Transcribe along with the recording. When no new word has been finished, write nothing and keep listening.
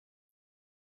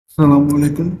আসসালামু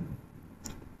আলাইকুম।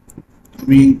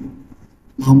 আমি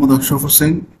মোহাম্মদ আশরাফ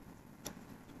হোসেন।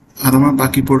 আর আমার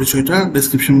বাকি পরিচয়টা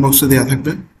ডেসক্রিপশন বক্সে দেওয়া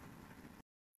থাকবে।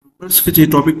 আজকে যে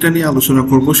টপিকটা নিয়ে আলোচনা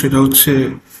করব সেটা হচ্ছে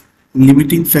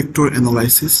লিমিটিং ফ্যাক্টর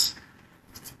অ্যানালাইসিস।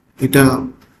 এটা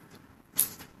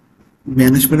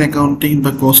ম্যানেজমেন্ট অ্যাকাউন্টিং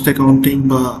বা কস্ট অ্যাকাউন্টিং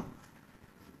বা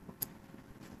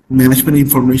ম্যানেজমেন্ট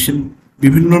ইনফরমেশন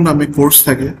বিভিন্ন নামে কোর্স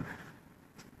থাকে।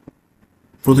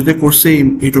 প্রতিটা কোর্সে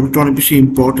এই টপিকটা অনেক বেশি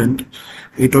ইম্পর্ট্যান্ট।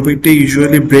 এই টপিকটা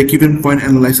usually break even point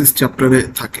analysis চ্যাপ্টারে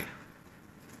থাকে।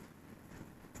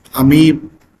 আমি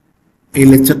এই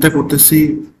লেকচারটা করতেছি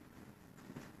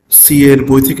সি এর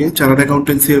বই থেকে, চার্টার্ড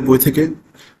অ্যাকাউন্টেন্সি এর বই থেকে।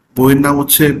 বইয়ের নাম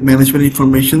হচ্ছে ম্যানেজমেন্ট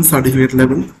ইনফরমেশন সার্টিফিকেট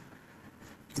লেভেল।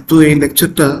 কিন্তু এই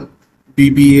লেকচারটা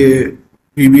BBA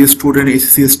BBA student,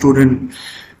 ACC student,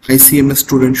 আইসিএমএস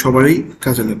student সবারই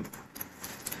কাজে লাগবে।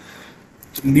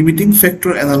 লিমিটিং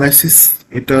ফ্যাক্টর অ্যানালাইসিস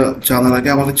এটা জানার আগে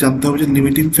আমাদের জানতে হবে যে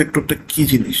লিমিটিং ফ্যাক্টরটা কি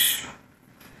জিনিস।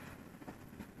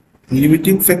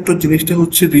 লিমিটিং ফ্যাক্টর জিনিসটা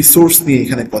হচ্ছে রিসোর্স নিয়ে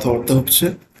এখানে কথাবার্তা হচ্ছে।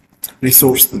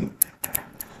 রিসোর্স নিয়ে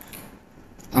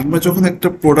আমরা যখন একটা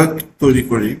প্রোডাক্ট তৈরি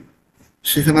করি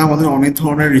সেখানে আমাদের অনেক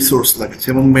ধরনের রিসোর্স লাগে,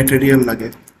 যেমন ম্যাটেরিয়াল লাগে,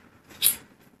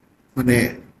 মানে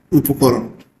উপকরণ,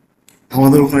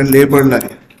 আমাদের ওখানে লেবার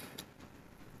লাগে,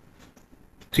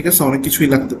 ঠিক আছে, অনেক কিছুই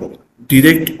লাগতে পারে।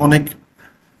 ডিরেক্ট অনেক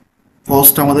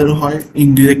কস্ট আমাদের হয়,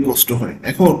 ইনডিরেক্ট কস্ট হয়।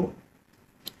 এখন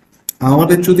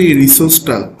আমাদের যদি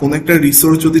রিসোর্সটা, কোনো একটা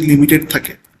রিসোর্স যদি লিমিটেড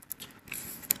থাকে,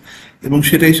 এবং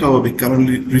সেটাই স্বাভাবিক কারণ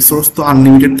রিসোর্স তো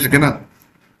আনলিমিটেড থাকে না,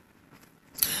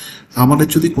 আমাদের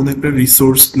যদি কোনো একটা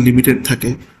রিসোর্স লিমিটেড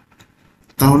থাকে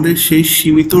তাহলে সেই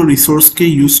সীমিত রিসোর্সকে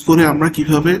ইউজ করে আমরা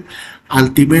কিভাবে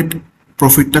আলটিমেট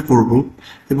প্রফিটটা করব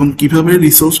এবং কিভাবে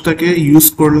রিসোর্সটাকে ইউজ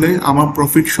করলে আমার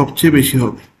প্রফিট সবচেয়ে বেশি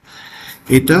হবে,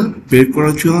 এটা বের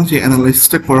করার জন্য যে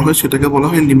অ্যানালাইসিসটা করা হয় সেটাকে বলা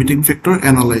হয় লিমিটিং ফ্যাক্টর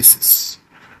অ্যানালাইসিস।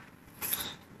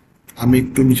 আমি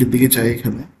একটু নিচের দিকে যাই।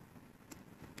 এখানে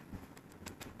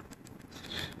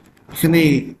এখানে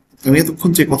আমি এতক্ষণ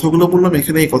যে কথাগুলো বললাম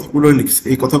এখানে এই কথাগুলোই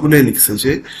লিখছে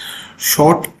যে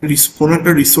শর্ট, কোনো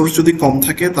একটা রিসোর্স যদি কম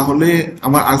থাকে তাহলে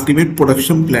আমার আলটিমেট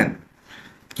প্রোডাকশন প্ল্যান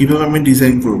কিভাবে আমি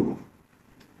ডিজাইন করব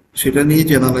সেটা নিয়ে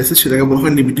যে অ্যানালাইসিস সেটাকে বলা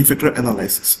হয় লিমিটিং ফ্যাক্টর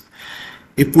অ্যানালাইসিস।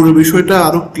 এই পুরো বিষয়টা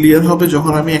আরো ক্লিয়ার হবে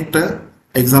যখন আমি একটা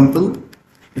এক্সাম্পল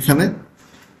এখানে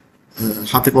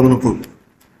হাতে কলমে করব।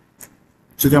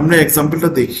 যদি আমরা এক্সাম্পলটা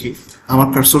দেখি, আমার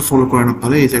কার্সর ফলো করে না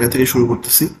পারে, এই জায়গা থেকে শুরু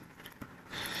করতেছি।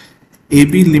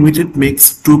 AB Limited makes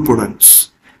two products,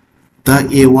 the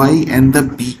AY and the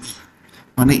BE।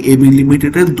 মানে AB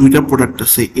লিমিটেডের দুইটা প্রোডাক্ট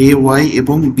আছে, AY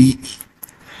এবং BE।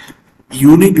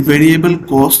 Unit variable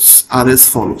costs R S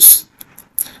follows.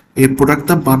 এই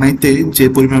প্রোডাক্টটা বানাইতে যে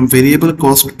পরিমাণ ভেরিয়েবল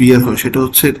কস্ট বিয়ার হয় সেটা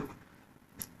হচ্ছে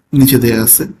নিচে দেয়া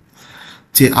আছে।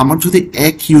 যে আমার যদি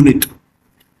এক ইউনিট,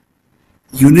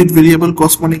 ইউনিট ভেরিয়েবল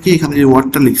কস্ট মানে কি, এখানে যে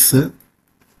ওয়ার্ডটা লিখছে,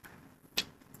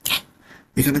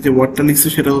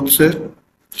 সেটা হচ্ছে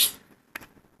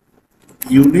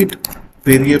ইউনিট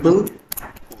ভেরিয়েবল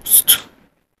কস্ট,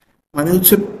 মানে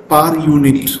হচ্ছে পার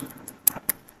ইউনিট,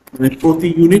 মানে প্রতি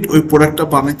ইউনিট ওই প্রোডাক্টটা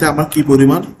বানাইতে আমার কি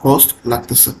পরিমাণ কস্ট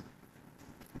লাগতেছে।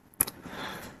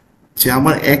 যে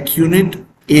আমার এক ইউনিট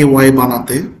AY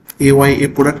বানাতে, AY এই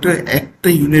প্রোডাক্টের একটা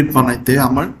ইউনিট বানাইতে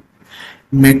আমার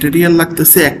ম্যাটেরিয়াল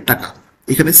লাগতেছে 1 টাকা।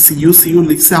 এখানে সিইউ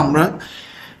লিখছে, আমরা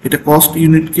এটা কস্ট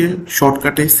ইউনিটকে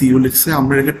শর্টকাটে সিইউ লিখছে,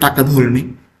 আমরা এটা টাকা ধরে নিই।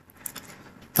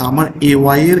 তা আমার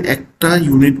AY এর একটা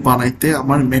ইউনিট বানাইতে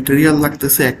আমার ম্যাটেরিয়াল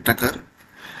লাগতেছে 1 টাকার,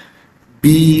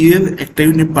 বি এর একটা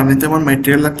ইউনিট বানাইতে আমার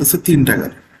ম্যাটেরিয়াল লাগতেছে 3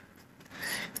 টাকার,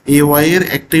 AY এর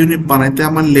একটা ইউনিট বানাইতে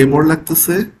আমার লেবার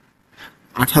লাগতেছে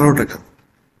 18 টাকা,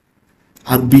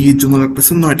 আর বি এর জন্য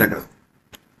লাগতেছে 9 টাকা।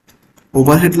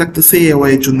 ওভারহেড লাগতেছে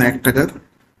AY এর জন্য 1 টাকার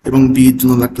এবং বি এর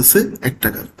জন্য লাগতেছে 1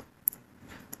 টাকার।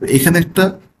 এখানে একটা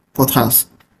কথা আছে,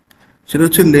 সেটা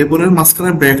হচ্ছে লেবারের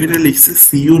মাঝখানে ব্র্যাকেটে লিখছে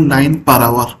CU9 পার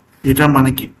আওয়ার। এটার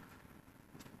মানে কি?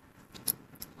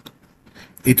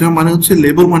 এটার মানে হচ্ছে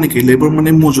লেবার মানে কি, লেবার মানে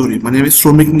মজুরি, মানে আমি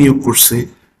শ্রমিক নিয়োগ করছি,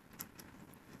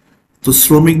 তো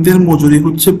শ্রমিকদের মজুরি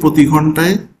হচ্ছে প্রতি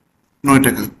ঘন্টায় 9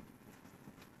 টাকা।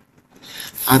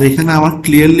 আর এখানে আমার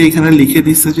ক্লিয়ারলি এখানে লিখে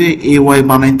দিচ্ছে যে AY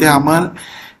বানাইতে আমার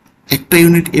একটা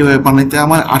ইউনিট AY বানাইতে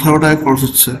আমার 18 টাকা খরচ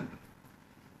হচ্ছে।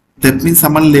 দ্যাট মিনস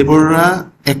আমার লেবাররা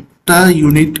একটা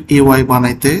ইউনিট AY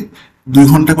বানাইতে 2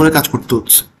 ঘন্টা করে কাজ করতে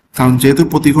হচ্ছে, কারণ যেহেতু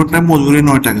প্রতি ঘন্টায় মজুরি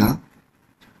 9 টাকা।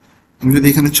 আমি যদি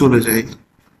এখানে চলে যাই,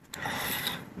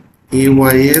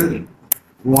 AY এর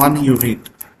 1 ইউনিট,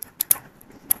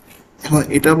 এখন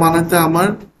এটা বানাতে আমার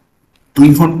 2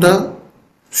 ঘন্টা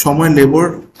সময় লেবার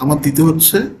আমার দিতে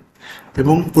হচ্ছে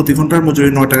এবং প্রতি ঘন্টার মজুরি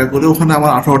 9 টাকা করে, ওখানে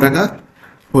আমার 18 টাকা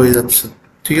হয়ে যাচ্ছে।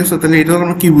 ঠিক আছে, তাহলে এটা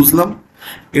আমরা কি বুঝলাম?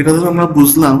 এটা ধরো আমরা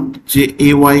বুঝলাম যে এ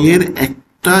ওয়াই এর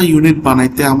একটা ইউনিট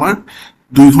বানাইতে আমার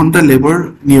 2 ঘন্টা লেবার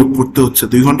নিয়োগ করতে হচ্ছে,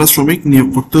 2 ঘন্টা শ্রমিক নিয়োগ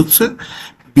করতে হচ্ছে।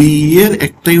 বি এর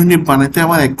একটা ইউনিট বানাইতে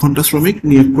আমার 1 ঘন্টা শ্রমিক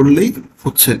নিয়োগ করলেই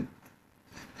হচ্ছে।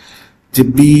 যে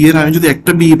বি এর আমি যদি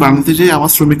একটা বি বানাতে যাই,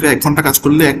 আমার শ্রমিকরা 1 ঘন্টা কাজ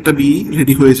করলে একটা বি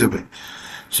রেডি হয়ে যাবে।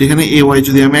 সেখানে এ ওয়াই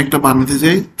যদি আমি একটা বানাতে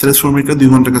যাই, তাহলে শ্রমিকরা 2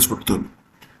 ঘন্টা কাজ করতে হবে।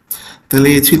 তাহলে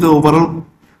এ ছিল ওভারঅল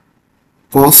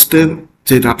কস্টের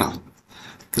যে ডাটা।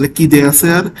 তাহলে কি দেয়া আছে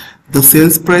আর, the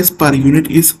cells price per unit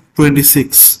is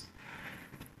 26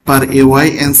 per A Y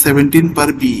and 17 per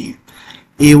B.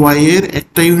 A Y এর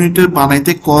একটা ইউনিটের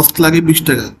বানাইতে কস্ট লাগে 20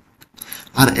 টাকা,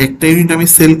 আর একটা ইউনিট আমি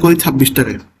সেল করি 26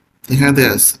 টাকায়, এখানে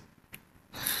দেয়া আছে।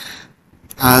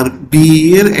 আর বি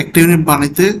এর একটা ইউনিট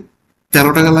বানাইতে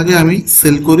 13 টাকা লাগে, আমি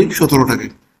সেল করি 17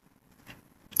 টাকায়।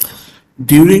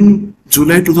 During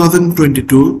July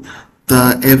 2022, the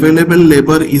available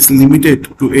labor is limited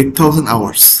to 8,000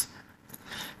 hours.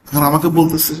 এখন আমাকে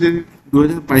বলতেছে যে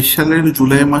 2022 সালের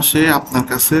জুলাই মাসে আপনার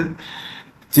কাছে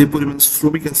যে পরিমাণ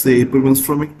শ্রমিক আছে, এই পরিমাণ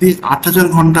শ্রমিক দিয়ে 8,000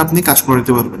 ঘন্টা আপনি কাজ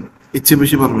করাতে পারবেন, এর চেয়ে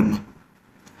বেশি পারবেন না,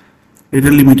 এটা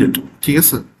লিমিটেড, ঠিক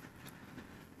আছে।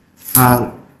 আর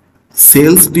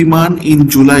sales demand in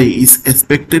July is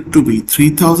expected to B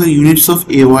 3,000 units of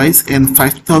AYs and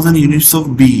 5,000 units of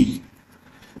B.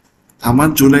 আমার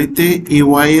জুলাইতে এ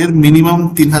ওয়াই এর মিনিমাম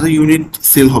 3,000 ইউনিট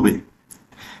সেল হবে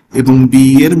এবং বি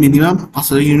এর মিনিমাম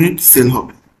 5,000 ইউনিট সেল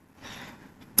হবে।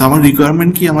 তো আমার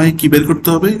রিকোয়ারমেন্ট কি, আমাকে কি বের করতে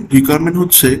হবে? রিকোয়ারমেন্ট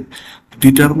হচ্ছে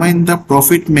determine the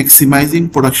profit maximising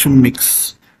production mix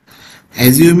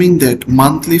assuming that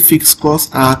monthly fixed cost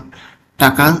আর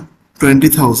টাকা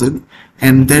 20,000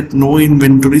 and that no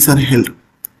inventories R held.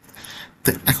 তো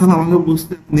এখন আমাকে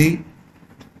বুঝতে, আপনি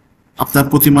আপনার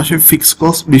প্রতি মাসে ফিক্সড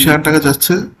কস্ট 20,000 টাকা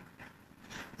যাচ্ছে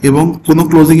এবং কোনো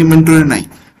ক্লোজিং ইনভেন্টরি নাই।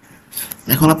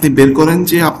 এখন আপনি বের করেন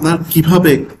যে আপনার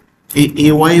কিভাবে এই এ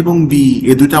ওয়াই এবং বি,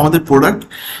 এই দুইটা আমাদের প্রোডাক্ট,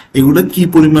 এগুলো কি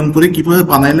পরিমাণ করে কিভাবে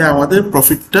বানাইলে আমাদের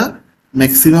প্রফিটটা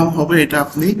ম্যাক্সিমাম হবে, এটা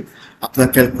আপনি আপনার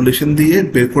ক্যালকুলেশন দিয়ে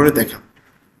বের করে দেখান।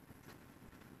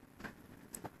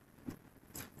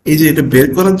 এই যে এটা বের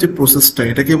করার যে প্রসেসটা,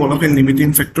 এটাকে বলা হয় লিমিটিং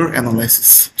ফ্যাক্টর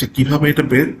অ্যানালাইসিস, যে কিভাবে এটা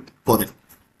বের করেন।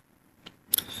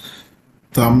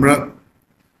 তো আমরা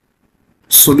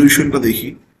সলিউশনটা দেখি,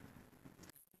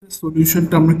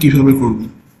 সলিউশনটা আমরা কিভাবে করব।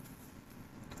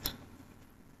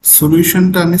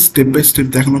 সলিউশনটা আমি স্টেপ বাই স্টেপ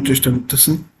দেখানোর চেষ্টা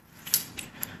করতেছি।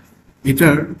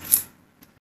 এটার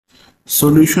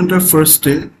সলিউশনটা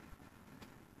ফার্স্টে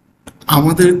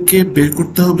আমাদেরকে বের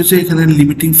করতে হবে যে এখানে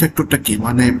লিমিটিং ফ্যাক্টরটা কি।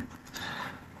 মানে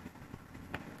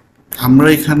আমরা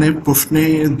এখানে প্রশ্নে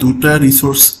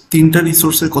তিনটা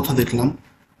রিসোর্সের কথা দেখলাম।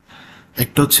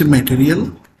 একটা হচ্ছে ম্যাটেরিয়াল,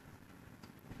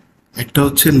 একটা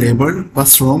হচ্ছে লেবার বা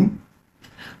শ্রম,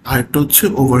 আর একটা হচ্ছে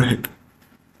ওভারহেড।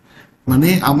 মানে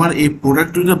আমার এই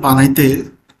প্রোডাক্টটা বানাইতে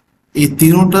এই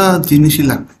তিনটা জিনিসই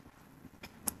লাগবে,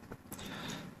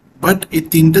 বাট এই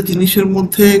তিনটা জিনিসের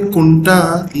মধ্যে কোনটা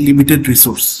লিমিটেড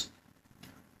রিসোর্স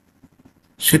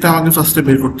সেটা আমাকে ফার্স্টে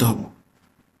বের করতে হবে।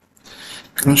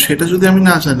 কারণ সেটা যদি আমি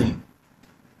না জানি,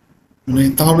 মানে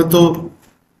তাহলে তো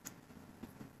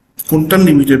কোনটা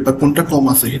লিমিটেড বা কোনটা কম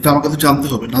আছে সেটা আমাকে তো জানতে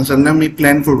হবে, না জানলে আমি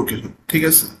প্ল্যান করবো কি, ঠিক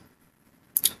আছে।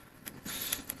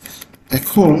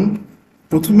 এখন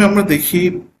প্রথমে আমরা দেখি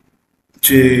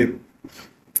যে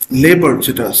লেবার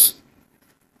যেটা আছে,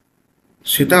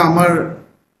 সেটা আমার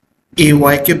এ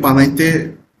ওয়াই কে বানাইতে,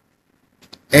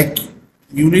 এক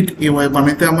ইউনিট এ ওয়াই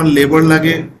বানাইতে আমার লেবার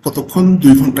লাগে কতক্ষণ?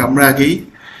 2 ঘন্টা। আমরা আগেই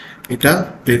এটা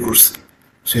বের করছি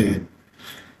যে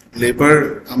লেবার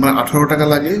আমার 18 টাকা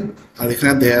লাগে, আর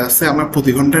এখানে দেয়া আছে আমার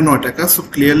প্রতি ঘন্টায় 9 টাকা। সো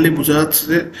ক্লিয়ারলি বোঝা যাচ্ছে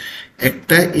যে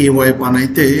একটা এ ওয়াই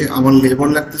বানাইতে আমার লেবার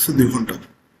লাগতেছে 2 ঘন্টা।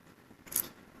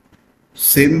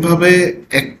 সেম ভাবে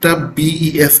একটা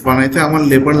বিইএস বানাইতে আমার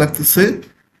লেবার লাগতেছে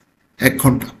 1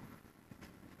 ঘন্টা।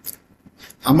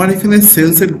 আমার এখানে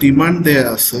সেলসের ডিমান্ড দেয়া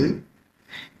আছে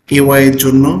এ ওয়াই এর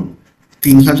জন্য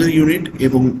 3,000 ইউনিট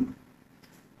এবং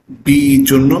বিইর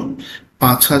জন্য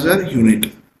 5,000 ইউনিট।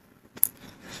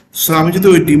 সো আমি যদি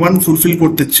ওই ডিমান্ড ফুলফিল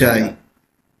করতে চাই,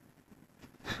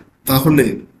 তাহলে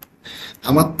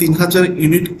আমার 3,000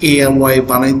 ইউনিট এ ওয়াই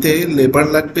বানাইতে লেবার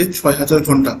লাগবে 6,000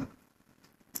 ঘন্টা,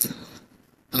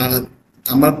 আর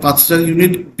আমার 5,000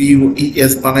 ইউনিট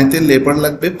বিইএস বানাইতে লেবার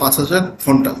লাগবে 5,000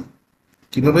 ঘন্টা।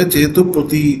 কিভাবে? যেহেতু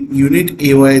প্রতি ইউনিট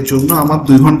এ ওয়াই এর জন্য আমার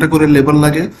 2 ঘন্টা করে লেবার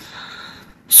লাগে,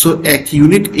 সো এক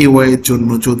ইউনিট এ ওয়াই এর জন্য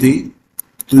যদি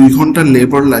 2 ঘন্টা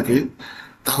লেবার লাগে,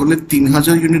 তাহলে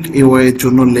 3,000 ইউনিট এ ওয়াই এর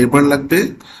জন্য লেবার লাগবে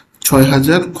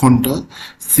 6,000 ঘন্টা।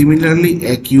 সিমিলারলি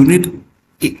এক ইউনিট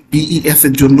বিইএস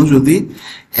এর জন্য যদি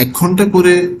 1 ঘন্টা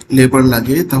করে লেবার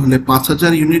লাগে, তাহলে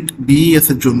 5,000 ইউনিট বিইএস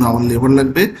এর জন্য আমার লেবার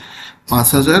লাগবে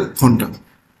 5,000 ঘন্টা।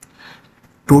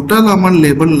 টোটাল আমার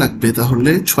লেবার লাগবে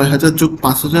তাহলে 6,000 যোগ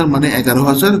 5,000 মানে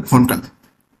 11,000 ঘন্টা।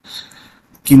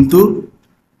 কিন্তু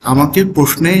আমাকে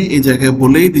প্রশ্নে এই জায়গায়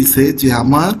বলেই দিছে যে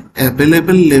আমার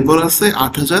অ্যাভেলেবেল লেবার আছে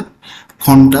 8,000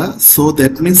 ঘন্টা, সো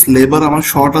দ্যাট মিনস লেবার আমার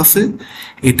শর্ট আছে।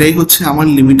 এটাই হচ্ছে আমার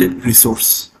লিমিটেড রিসোর্স।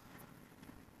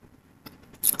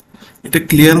 এটা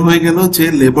ক্লিয়ার হয়ে গেল যে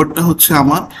লেবারটা হচ্ছে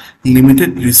আমার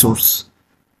লিমিটেড রিসোর্স।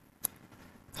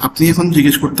 আপনি এখন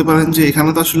জিজ্ঞেস করতে পারেন যে এখানে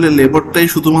তো আসলে লেবারটাই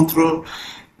শুধুমাত্র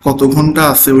কত ঘন্টা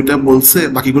আছে ওইটা বলছে,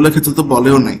 বাকিগুলো ক্ষেত্রে তো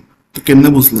বলেও নাই, তো কেমনে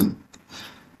বুঝলেন?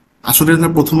 আসলে এটা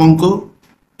প্রথম অঙ্ক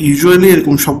ইউজুয়ালি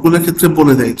এরকম সবগুলো ক্ষেত্রে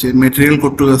বলে দেয় যে মেটেরিয়াল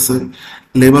কতটুক আছে,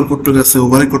 লেবার কতটুক আছে,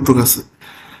 ওভারহেড কতটুক আছে।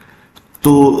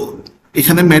 তো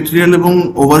এখানে ম্যাটেরিয়াল এবং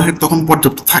ওভারহেড তখন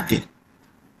পর্যাপ্ত থাকে,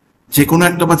 যে কোনো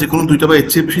একটা বা যে কোনো দুইটা বা এর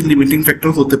চেয়ে বেশি লিমিটিং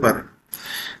ফ্যাক্টর হতে পারে।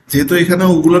 যেহেতু এখানে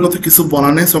ওগুলোর কথা কিছু বলা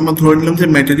নেই, সো আমরা ধরে নিলাম যে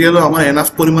ম্যাটেরিয়ালও আমার এনাফ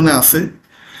পরিমাণে আছে,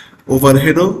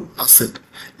 ওভারহেডও আছে।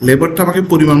 লেবারটা আমাকে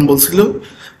পরিমাণ বলছিল,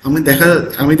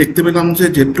 আমি দেখতে পেলাম যে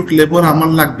যেটুক লেবার আমার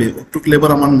লাগবে ওটুক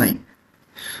লেবার আমার নাই,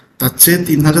 তার চেয়ে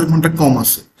 3,000 ঘন্টা কম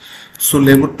আছে। সো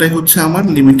লেবারটাই হচ্ছে আমার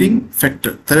লিমিটিং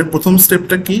ফ্যাক্টর। তাহলে প্রথম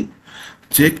স্টেপটা কি,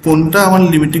 যে কোনটা আমার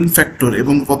লিমিটিং ফ্যাক্টর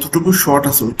এবং কতটুকু শর্ট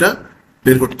আছে ওইটা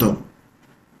বের করতে হবে।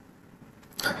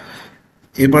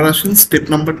 এবার আসেন স্টেপ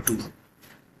নাম্বার 2।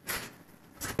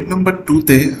 স্টেপ নাম্বার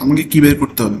 2-তে আমাকে কি বের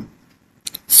করতে হবে?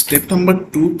 স্টেপ নাম্বার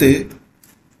 2-তে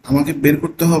আমাকে বের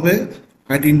করতে হবে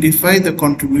identify the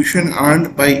contribution earned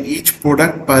by each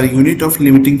product per unit of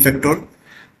limiting factor,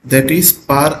 that is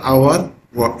per hour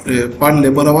per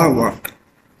labour our work.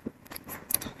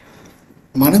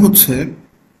 মানে হচ্ছে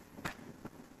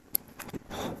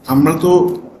আমরা তো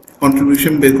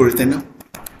কন্ট্রিবিউশন বের করি, তাই না?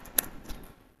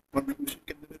 কন্ট্রিবিউশন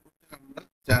কেমনে বের করতে আমরা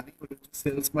জানি, ওটা হচ্ছে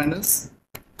sales minus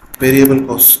variable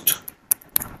cost.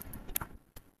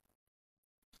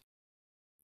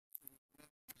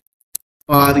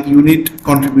 Per unit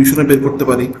কন্ট্রিবিউশনে বের করতে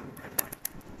পারি,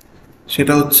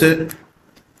 সেটা হচ্ছে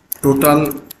total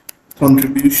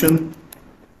contribution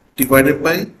divided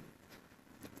by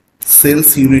sales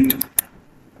unit.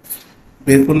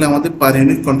 বের করলে আমাদের পার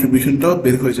ইউনিট কন্ট্রিবিউশনটাও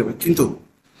বের হয়ে যাবে। কিন্তু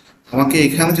আমাকে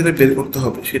এখানে যেটা বের করতে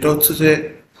হবে সেটা হচ্ছে যে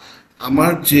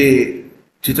আমার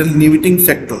যেটা লিমিটিং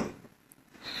ফ্যাক্টর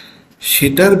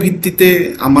সেটার ভিত্তিতে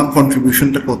আমার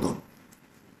কন্ট্রিবিউশনটা কত,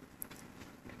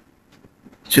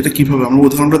 সেটা কিভাবে আমরা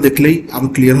উদাহরণটা দেখলেই আরো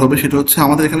ক্লিয়ার হবে। সেটা হচ্ছে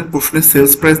আমাদের এখানে প্রশ্নের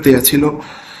সেলস প্রাইস দেওয়া ছিল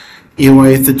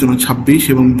এওয়াইএস এর জন্য 26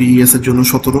 এবং বিএস এর জন্য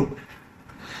 17,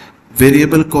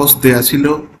 ভেরিয়েবল কস্ট দেওয়া ছিল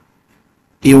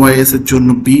এওয়াইএস এর জন্য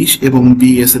 20 এবং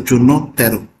বিএস এর জন্য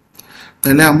 13।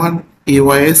 তাহলে আমার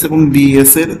এওয়াইএস এবং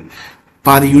বিএস এর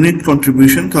পার ইউনিট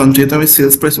কন্ট্রিবিউশন, কারণ যেহেতু আমি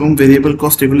সেলস প্রাইস এবং ভেরিয়েবল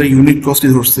কস্ট এগুলো ইউনিট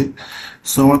কস্টই ধরছি,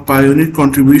 সো আমার পার ইউনিট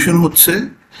কন্ট্রিবিউশন হচ্ছে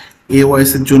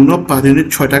এওয়াইএস এর জন্য পার ইউনিট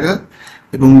 6 টাকা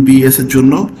এবং বিএস এর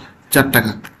জন্য 4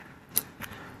 টাকা।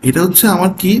 এটা হচ্ছে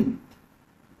আমার কি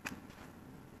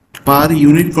পার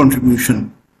ইউনিট কন্ট্রিবিউশন।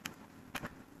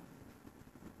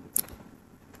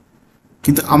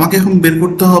 কিন্তু আমাকে এখন বের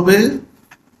করতে হবে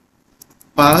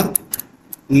পার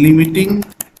লিমিটিং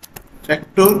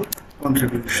ফ্যাক্টর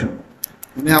কন্ট্রিবিউশন,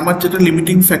 মানে আমার যেটা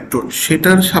লিমিটিং ফ্যাক্টর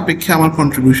সেটার সাপেক্ষে আমার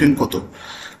কন্ট্রিবিউশন কত।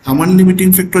 আমার লিমিটিং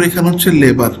ফ্যাক্টর এখানে হচ্ছে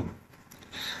লেবার।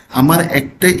 আমার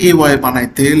একটা এ ওয়াই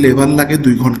বানাইতে লেবার লাগে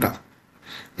 2 ঘন্টা,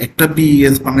 একটা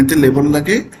বিএস বানাইতে লেবার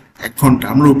লাগে 1 ঘন্টা,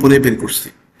 আমরা উপরে বের করছি।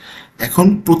 এখন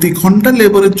প্রতি ঘন্টা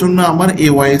লেবারের জন্য আমার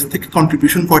এওয়াইএস থেকে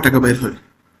কন্ট্রিবিউশন কয় টাকা বের হয়?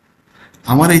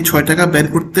 আমার এই 6 টাকা বের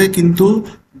করতে কিন্তু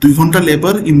 2 ঘন্টা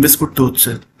লেবার ইনভেস্ট করতে হচ্ছে,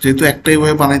 যেহেতু একটা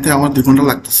এওয়াই বানাইতে আমার 2 ঘন্টা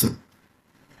লাগতেছে।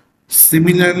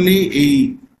 সিমিলারলি এই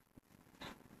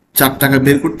 4 টাকা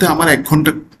বের করতে আমার 1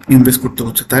 ঘন্টা ইনভেস্ট করতে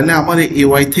হচ্ছে। তাহলে আমার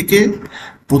এওয়াই থেকে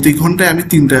প্রতি ঘন্টায় আমি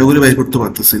 3 টাকা করে বের করতে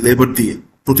পারতেছি লেবার দিয়ে।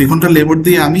 প্রতি ঘন্টা লেবার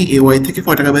দিয়ে আমি এওয়াই থেকে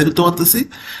কয় টাকা বের করতে পারতেছি?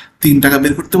 3 টাকা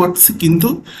বের করতে পারতেছি। কিন্তু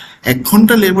 1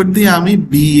 ঘন্টা লেবার দিয়ে আমি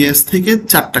বিএস থেকে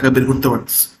 4 টাকা বের করতে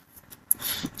পারতেছি।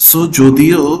 সো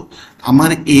যদিও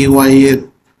আমার এওয়াই এর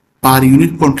পার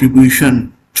ইউনিট কন্ট্রিবিউশন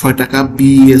 6 টাকা,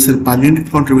 বিএস এর পার ইউনিট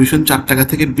কন্ট্রিবিউশন 4 টাকা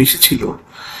থেকে বেশি ছিল,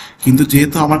 কিন্তু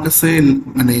যেহেতু আমার কাছে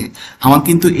মানে আমার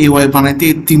কিন্তু এওয়াই বানাইতে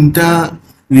এই 3টা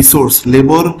রিসোর্স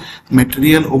লেবার,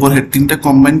 ম্যাটেরিয়াল, ওভারহেড 3টা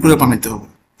কম্বাইন করে বানাইতে হবে।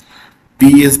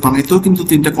 বিএস বানাইতেও কিন্তু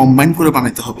 3টা কম্বাইন করে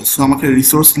বানাইতে হবে। সো আমাকে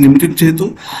রিসোর্স লিমিটেড, যেহেতু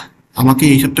আমাকে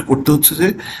এই হিসাবটা করতে হচ্ছে যে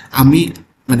আমি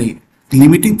মানে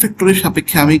লিমিটিং ফ্যাক্টরের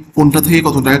সাপেক্ষে আমি কোনটা থেকে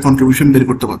কত টাকা কন্ট্রিবিউশন বের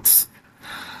করতে পারছি।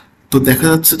 তো দেখা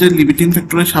যাচ্ছে যে লিমিটিং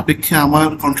ফ্যাক্টরের সাপেক্ষে আমার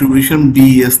কন্ট্রিবিউশন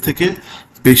বিএস থেকে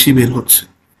বেশি বের হচ্ছে।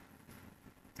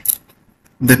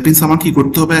 দ্যাট মিনস আমার কি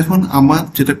করতে হবে? এখন আমার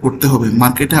যেটা করতে হবে,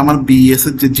 মার্কেটে আমার বিএস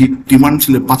এর যে ডিমান্ড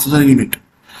ছিল 5,000 ইউনিট,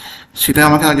 সেটা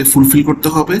আমাকে আগে ফুলফিল করতে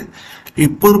হবে।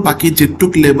 এরপর বাকি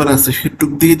যেটুক লেবার আছে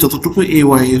সেটুক দিয়ে যতটুকু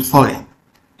এওয়াই হয়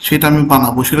সেটা আমি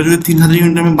বানাবো। সেটা যদি 3000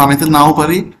 ইউনিট আমি বানাইতে নাও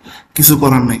পারি, কিছু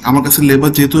করার নাই, আমার কাছে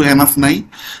লেবার যেহেতু এনাফ নাই,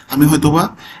 আমি হয়তোবা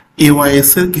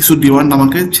এওয়াইএস এর কিছু ডিমান্ড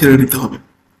আমাকে ছেড়ে দিতে হবে।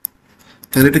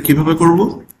 তাহলে এটা কিভাবে করব?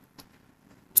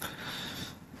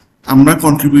 আমরা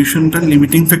কন্ট্রিবিউশনটা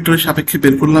লিমিটিং ফ্যাক্টরের সাপেক্ষে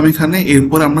বের করলাম এখানে।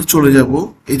 এরপর আমরা চলে যাব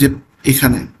এই যে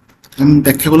এখানে, আমি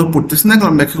ব্যাখ্যাগুলো পড়তেছি না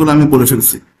কারণ ব্যাখ্যাগুলো আমি বলে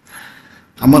ফেলছি।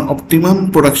 আমার অপটিমাম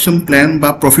প্রোডাকশন প্ল্যান বা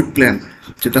প্রফিট প্ল্যান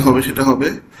যেটা হবে সেটা হবে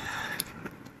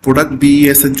প্রোডাক্ট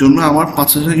বিএস এর জন্য আমার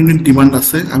 5000 ইউনিট ডিমান্ড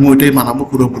আছে, আমি ওইটাই বানাবো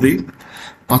পুরোপুরি।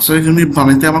 5000 ইউনিট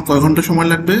বানাইতে আমার কয় ঘন্টা সময়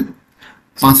লাগবে?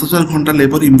 5000 ঘন্টা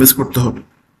লেবার ইনভেস্ট করতে হবে,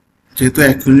 যেহেতু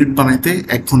 1 ইউনিট বানাইতে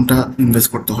 1 ঘন্টা ইনভেস্ট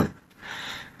করতে হয়।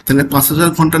 তাহলে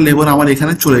 5000 ঘন্টা লেবার আমার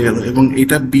এখানে চলে গেল, এবং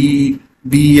এটা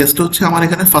বিএসটা হচ্ছে আমার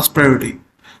এখানে ফার্স্ট প্রায়োরিটি।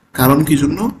 কারণ কি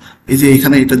জন্য? এই যে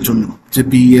এখানে এটার জন্য যে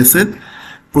বিএস এর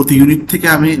প্রতি ইউনিট থেকে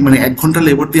আমি মানে 1 ঘন্টা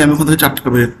লেবার দিয়ে আমি ওখান থেকে 4 টাকা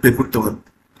বের করতে পারবো।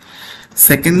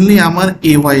 সেকেন্ডলি আমার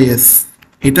এওয়াইএস,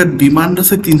 এটার ডিমান্ড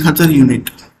আছে 3000 ইউনিট,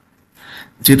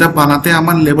 যেটা বানাতে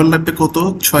আমার লেবার লাগবে কত?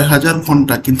 6000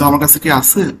 ঘন্টা। কিন্তু আমার কাছে কি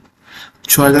আছে?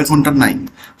 6000 ঘন্টা নাই,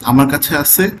 আমার কাছে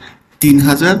আছে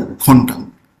 3000 ঘন্টা।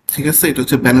 ঠিক আছে, এটা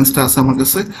হচ্ছে ব্যালেন্সটা আছে আমার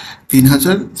কাছে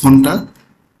 3000 ঘন্টা।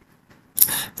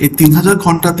 এই 3000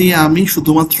 ঘন্টা দিয়ে আমি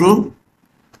শুধুমাত্র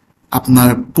আপনার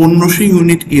 1500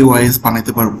 ইউনিট এওয়াইএস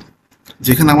বানাইতে পারবো,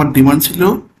 যেখানে আমার ডিমান্ড ছিল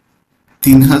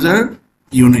 3000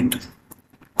 ইউনিট।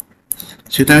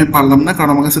 সেটা আমি পারলাম না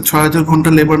কারণ আমার কাছে 6000 ঘন্টা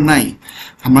লেবার নাই,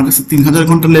 আমার কাছে 3000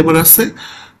 ঘন্টা লেবার আছে।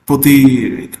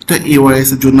 প্রতিটা এওয়াইএস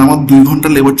এর জন্য আমার 2 ঘন্টা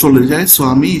লেবার চলে যায়। সো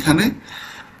আমি এখানে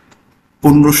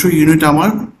 1500 ইউনিট আমার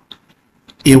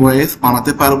এওয়াইএস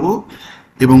বানাতে পারবো,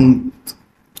 এবং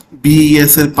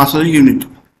বিইএস এর 5000 ইউনিট,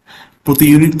 প্রতি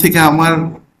ইউনিট থেকে আমার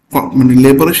মানে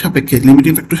লেবারের সাপেক্ষে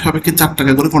লিমিটিং ফ্যাক্টর সাপেক্ষে 4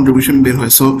 টাকা করে কন্ট্রিবিউশন বের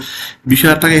হয়। সো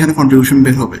 20,000 টাকা এখানে কন্ট্রিবিউশন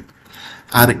বের হবে।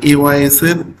 আর এওয়াইএস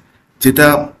এর যেটা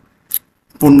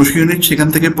 1500 ইউনিট, সেখান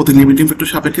থেকে প্রতি লিমিটিং ফ্যাক্টর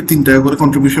সাপেক্ষে 3 টাকা করে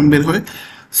কন্ট্রিবিউশন বের হয়।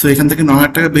 সো এখান থেকে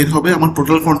 9000 টাকা বের হবে। আমার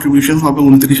টোটাল কন্ট্রিবিউশন হবে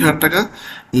 29,000 টাকা,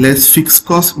 লেস ফিক্স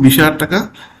কস্ট 20,000 টাকা।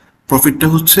 প্রফিটটা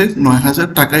হচ্ছে 9000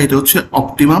 টাকা। এটা হচ্ছে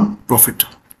অপটিমাম প্রফিট।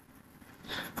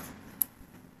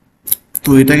 তো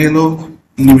এটা গেল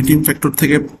লিমিটিং ফ্যাক্টর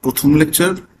থেকে প্রথম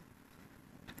লেকচার,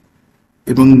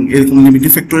 এবং এরকম লিমিটিং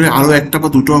ফ্যাক্টরে আরও একটা বা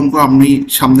দুটো অঙ্ক আমি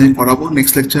সামনে করাবো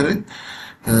নেক্সট লেকচারে।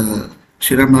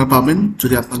 সেটা আপনারা পাবেন।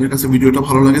 যদি আপনাদের কাছে ভিডিওটা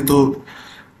ভালো লাগে তো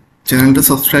চ্যানেলটা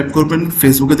সাবস্ক্রাইব করবেন,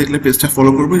 ফেসবুকে দেখলে পেজটা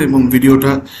ফলো করবেন এবং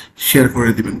ভিডিওটা শেয়ার করে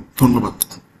দিবেন। ধন্যবাদ।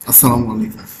 আসসালামু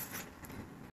আলাইকুম।